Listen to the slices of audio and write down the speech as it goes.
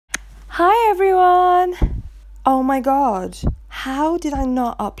Hi everyone! Oh my god, how did I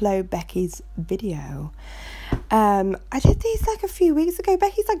not upload Becky's video? I did these like a few weeks ago.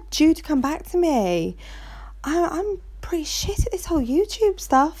 Becky's like due to come back to me. I'm pretty shit at this whole YouTube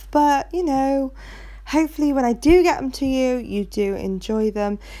stuff, but you know, hopefully when I do get them to you, you do enjoy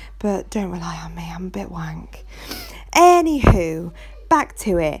them, but don't rely on me, I'm a bit wank. Anywho, back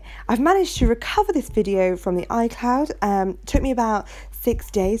to it. I've managed to recover this video from the iCloud. Took me about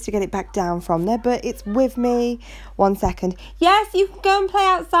 6 days to get it back down from there, but it's with me. 1 second. Yes, you can go and play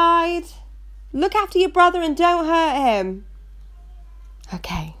outside. Look after your brother and don't hurt him.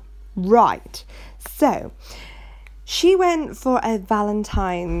 Okay, right. So, she went for a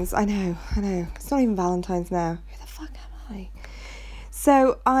Valentine's. I know. It's not even Valentine's now. Who the fuck am I?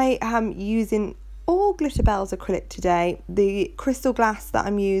 So, I am using all glitterbels acrylic today. The crystal glass that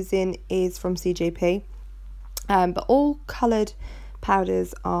I'm using is from CJP. But all coloured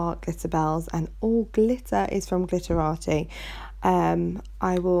powders are glitterbels and all glitter is from Glitterati.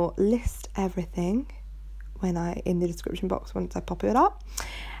 I will list everything in the description box once I pop it up.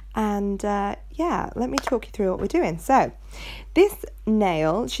 And yeah, let me talk you through what we're doing. So this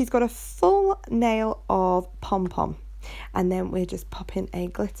nail, she's got a full nail of pom-pom, and then we're just popping a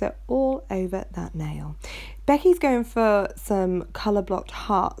glitter all over that nail. Becky's going for some colour blocked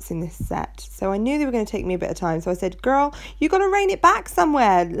hearts in this set, so I knew they were going to take me a bit of time, so I said, girl, you got to rein it back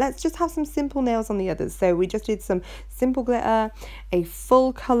somewhere, let's just have some simple nails on the others. So we just did some simple glitter, a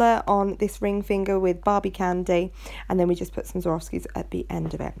full colour on this ring finger with Barbie candy, and then we just put some Swarovskis at the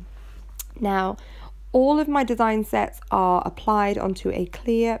end of it. Now all of my design sets are applied onto a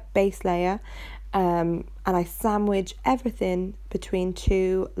clear base layer, and I sandwich everything between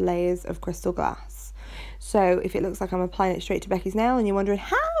 2 layers of crystal glass. So if it looks like I'm applying it straight to Becky's nail and you're wondering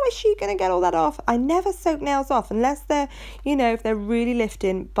how is she going to get all that off, I never soak nails off unless they're, you know, if they're really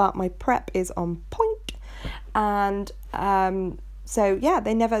lifting, but my prep is on point. And so yeah,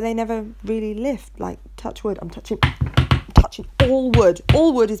 they never really lift. Like, touch wood, I'm touching all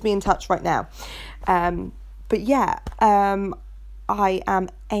wood is being touched right now. But yeah, I am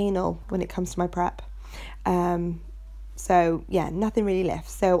anal when it comes to my prep. So yeah, nothing really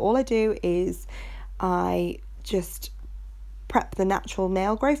lifts. So all I do is I just prep the natural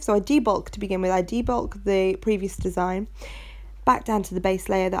nail growth. So I debulk to begin with. I debulk the previous design back down to the base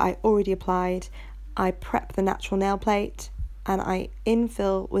layer that I already applied. I prep the natural nail plate and I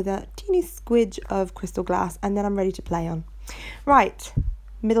infill with a teeny squidge of crystal glass, and then I'm ready to play on. Right,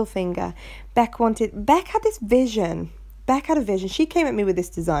 middle finger. Beck had this vision. Beck had a vision. She came at me with this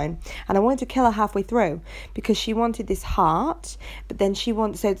design and I wanted to kill her halfway through because she wanted this heart, but then she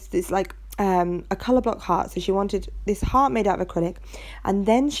wanted, so it's like a colour block heart. So she wanted this heart made out of acrylic, and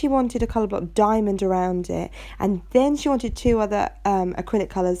then she wanted a colour block diamond around it, and then she wanted 2 other acrylic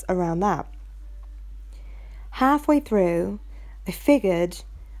colours around that. Halfway through, I figured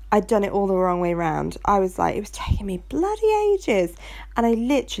I'd done it all the wrong way round. I was like, it was taking me bloody ages, and I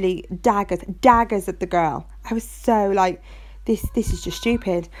literally daggers at the girl. I was so like, this is just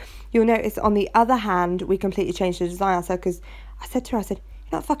stupid. You'll notice on the other hand, we completely changed the design. I said to her, I said,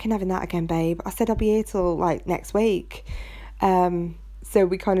 you're not fucking having that again, babe. I said, I'll be here till like next week. So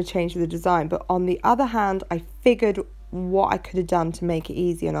we kind of changed the design. But on the other hand, I figured what I could have done to make it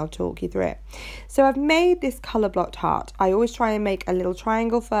easier, and I'll talk you through it. So I've made this colour blocked heart. I always try and make a little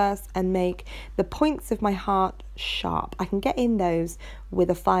triangle first and make the points of my heart sharp. I can get in those with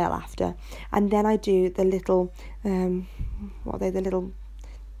a file after, and then I do the little what are they,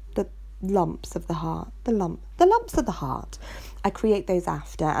 the lumps of the heart, the lumps of the heart. I create those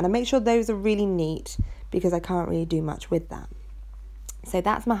after, and I make sure those are really neat because I can't really do much with that. So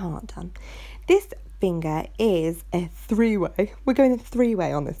that's my heart done. This finger is a 3-way. We're going a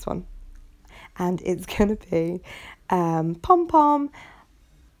 3-way on this one, and it's gonna be pom-pom,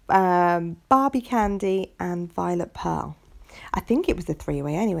 Barbie candy, and violet pearl. I think it was a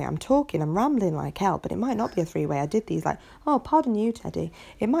 3-way anyway. I'm rambling like hell, but it might not be a 3-way. I did these like, oh, pardon you, Teddy.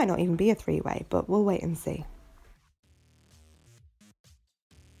 It might not even be a 3-way, but we'll wait and see.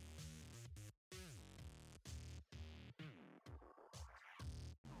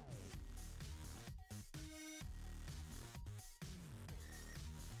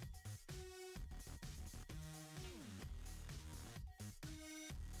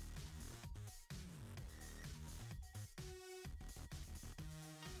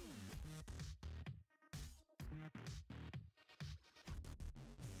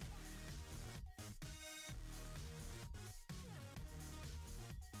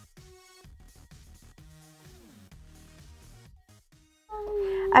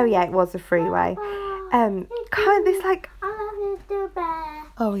 Oh yeah, it was a 3-way. Kind of this like,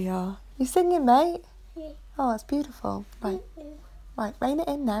 oh yeah, You singing, mate? Yeah. Oh, it's beautiful. Right, right, rein it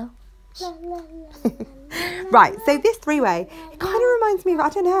in now. La, la, la, Right, so this three-way, it kind of reminds me of, I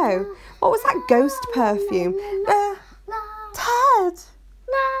don't know, what was that ghost perfume? Ted!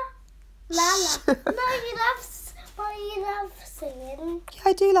 la, la. No, you love singing. Yeah,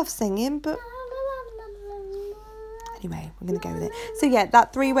 I do love singing, but anyway, we're going to go with it. So yeah,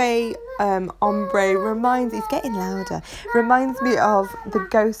 that three-way ombre reminds, it's getting louder, reminds me of the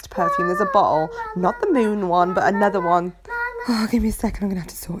ghost perfume. There's a bottle, not the moon one, but another one. Oh, give me a second, I'm going to have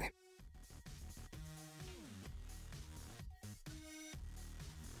to sort it.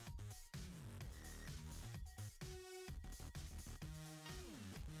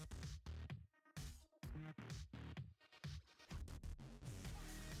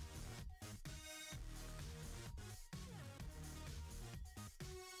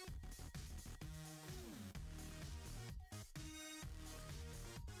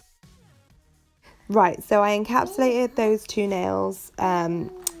 Right, so I encapsulated those two nails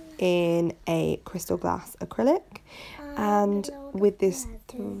in a crystal glass acrylic, and with this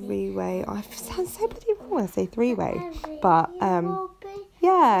three-way, I sound so bloody wrong when I say three-way, but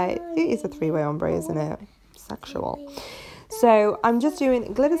yeah, it is a three-way ombre, isn't it? Sexual. So I'm just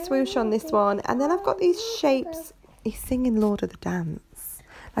doing glitter swoosh on this one, and then I've got these shapes. He's singing Lord of the Dance.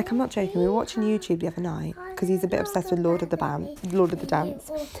 Like, I'm not joking, we were watching YouTube the other night, because he's a bit obsessed with Lord of the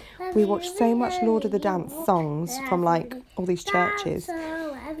Dance. We watched so much Lord of the Dance songs from, like, all these churches.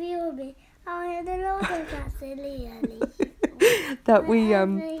 That we,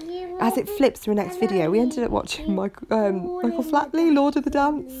 as it flips through the next video, we ended up watching Michael Flatley, Lord of the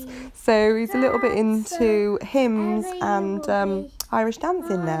Dance. So he's a little bit into hymns and Irish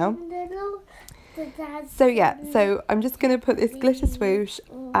dancing now. So yeah, so I'm just going to put this glitter swoosh,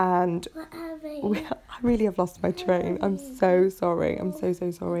 and I really have lost my train. I'm so sorry. I'm so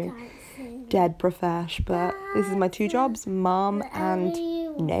sorry. Dead profesh, but this is my two jobs, mum and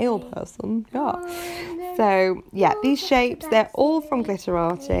nail person. Yeah. So yeah, these shapes, they're all from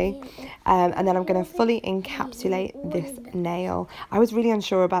Glitterati, and then I'm going to fully encapsulate this nail. I was really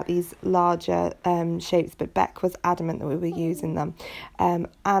unsure about these larger shapes, but Beck was adamant that we were using them, and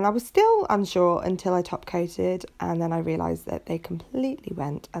I was still unsure until I top coated, and then I realised that they completely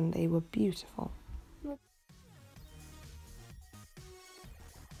went and they were beautiful.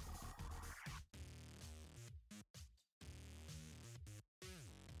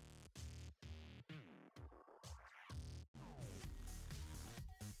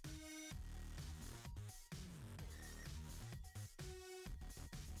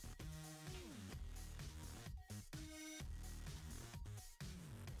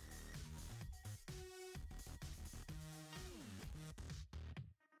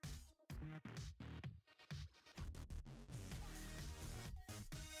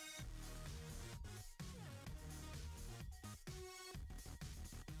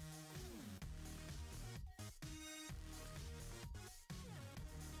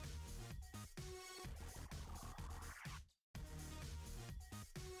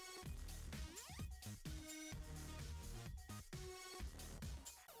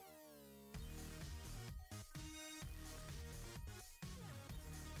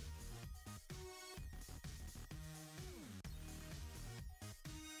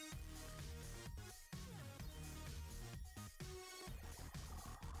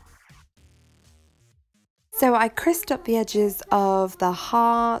 So I crisped up the edges of the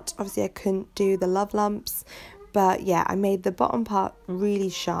heart. Obviously I couldn't do the love lumps, but yeah, I made the bottom part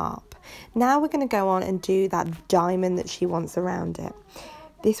really sharp. Now we're going to go on and do that diamond that she wants around it.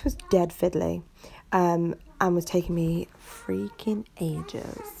 This was dead fiddly, and was taking me freaking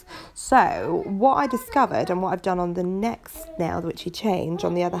ages. So what I discovered, and what I've done on the next nail, which she changed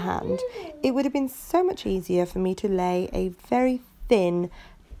on the other hand, it would have been so much easier for me to lay a very thin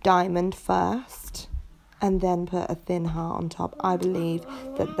diamond first and then put a thin heart on top. I believe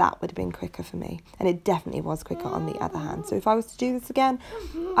that that would have been quicker for me, and it definitely was quicker on the other hand. So if I was to do this again,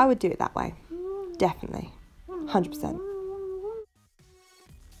 I would do it that way, definitely, 100%.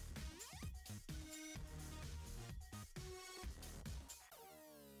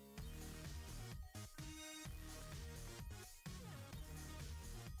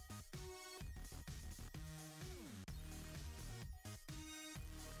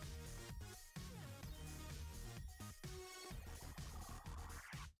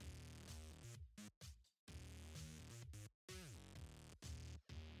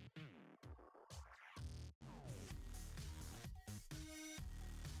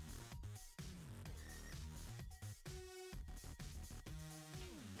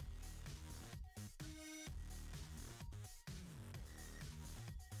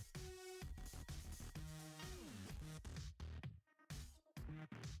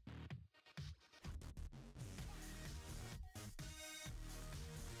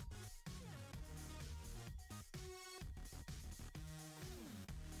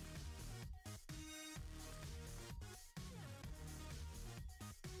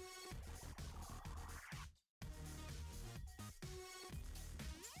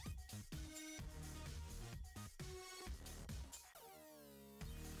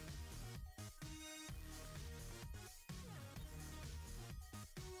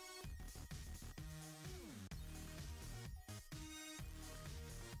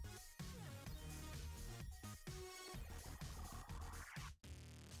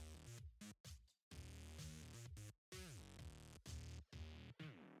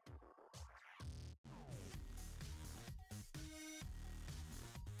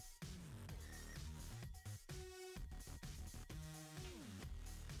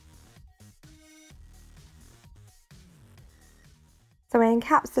 So I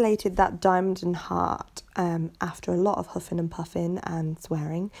encapsulated that diamond and heart after a lot of huffing and puffing and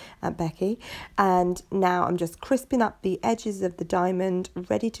swearing at Becky. And now I'm just crisping up the edges of the diamond,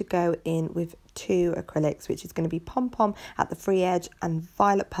 ready to go in with 2 acrylics, which is going to be Pom Pom at the free edge and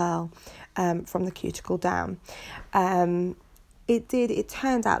Violet Pearl from the cuticle down. It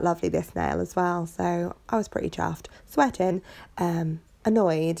turned out lovely, this nail as well. So I was pretty chuffed, sweating,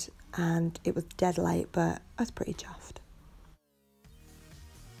 annoyed, and it was dead late, but I was pretty chuffed.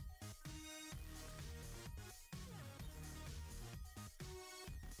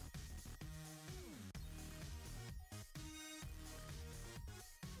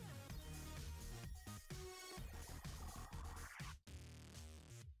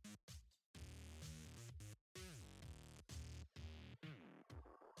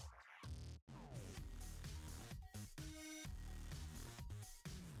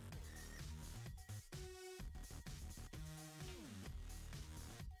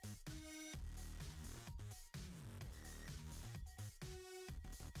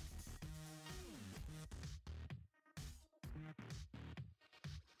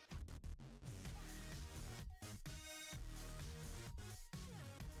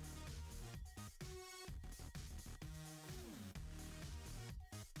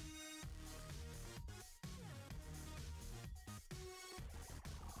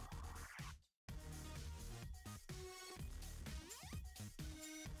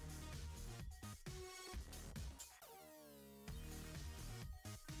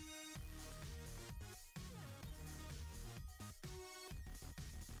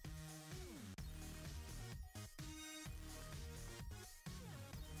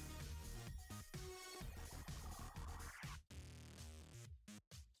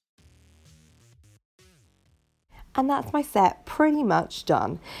 And that's my set pretty much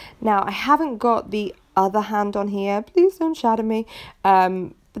done. Now, I haven't got the other hand on here. Please don't shadow me.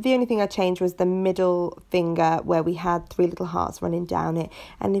 But the only thing I changed was the middle finger where we had 3 little hearts running down it.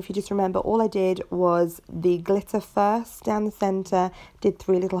 And if you just remember, all I did was the glitter first down the centre, did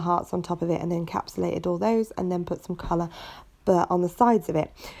 3 little hearts on top of it, and then encapsulated all those and then put some colour on the sides of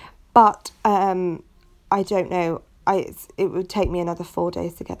it. But I don't know. It would take me another 4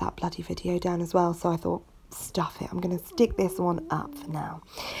 days to get that bloody video down as well. So I thought, stuff it, I'm going to stick this one up for now.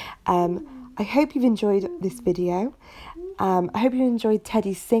 I hope you've enjoyed this video. I hope you enjoyed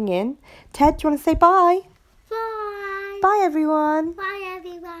Teddy singing. Ted, do you want to say bye? Bye. Bye, everyone. Bye,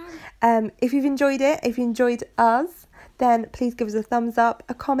 everyone. If you've enjoyed it, if you enjoyed us, then please give us a thumbs up,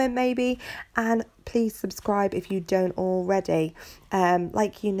 a comment maybe, and please subscribe if you don't already.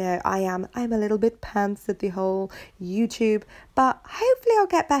 Like you know, I'm a little bit pants at the whole YouTube, but hopefully I'll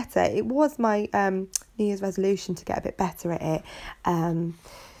get better. It was my New Year's resolution to get a bit better at it.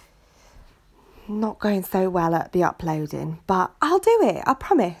 Not going so well at the uploading, but I'll do it. I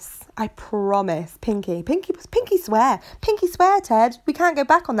promise. Pinky swear. Pinky swear, Ted. We can't go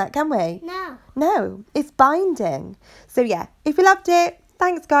back on that, can we? No, it's binding. So yeah, if you loved it,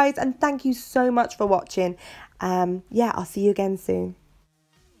 thanks guys, and thank you so much for watching. Yeah, I'll see you again soon.